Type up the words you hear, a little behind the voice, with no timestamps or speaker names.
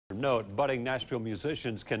Note, budding Nashville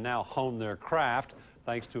musicians can now hone their craft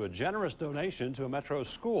thanks to a generous donation to a Metro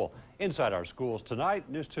school. Inside our schools tonight,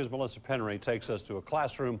 News 2's Melissa Penry takes us to a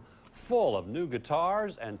classroom full of new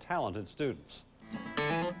guitars and talented students.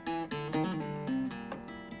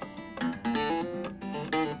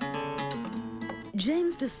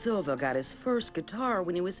 James De Silva got his first guitar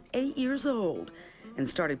when he was 8 years old and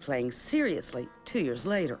started playing seriously 2 years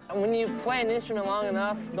later. When you play an instrument long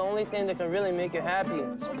enough, the only thing that can really make you happy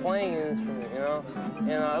is playing an instrument, you know?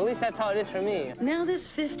 And at least that's how it is for me. Now this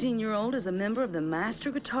 15-year-old is a member of the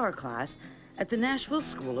master guitar class at the Nashville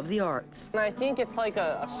School of the Arts. And I think it's like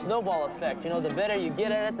a snowball effect, you know? The better you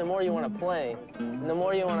get at it, the more you want to play. And the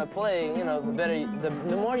more you want to play, you know,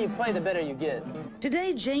 the more you play, the better you get.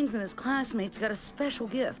 Today, James and his classmates got a special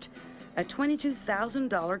gift, a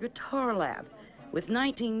 $22,000 guitar lab with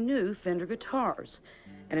 19 new Fender guitars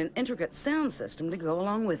and an intricate sound system to go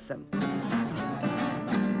along with them.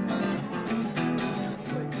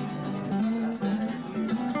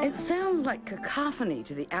 It sounds like cacophony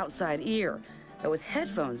to the outside ear, but with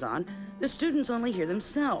headphones on, the students only hear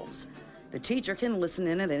themselves. The teacher can listen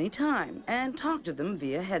in at any time and talk to them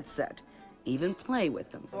via headset, even play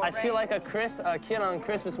with them. I feel like a kid on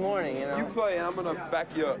Christmas morning, you know? You play and I'm gonna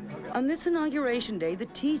back you up. On this inauguration day, the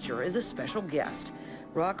teacher is a special guest.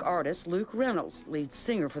 Rock artist Luke Reynolds, lead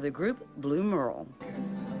singer for the group Blue Merle.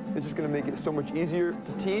 It's just gonna make it so much easier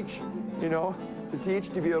to teach, you know?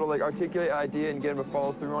 To be able to like articulate an idea and get them to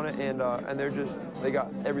follow through on it, and they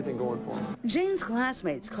got everything going for them. James'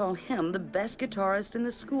 classmates call him the best guitarist in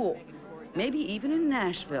the school, maybe even in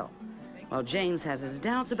Nashville. While James has his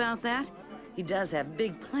doubts about that, he does have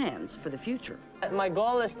big plans for the future. My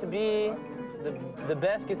goal is to be the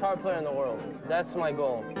best guitar player in the world. That's my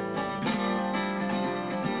goal.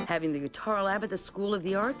 Having the guitar lab at the School of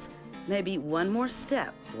the Arts may be one more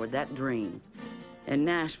step toward that dream. In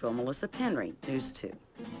Nashville, Melissa Penry, News 2.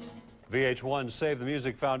 VH1 Save the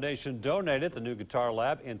Music Foundation donated the new guitar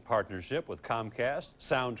lab in partnership with Comcast,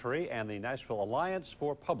 Soundtree, and the Nashville Alliance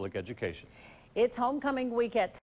for Public Education. It's homecoming weekend.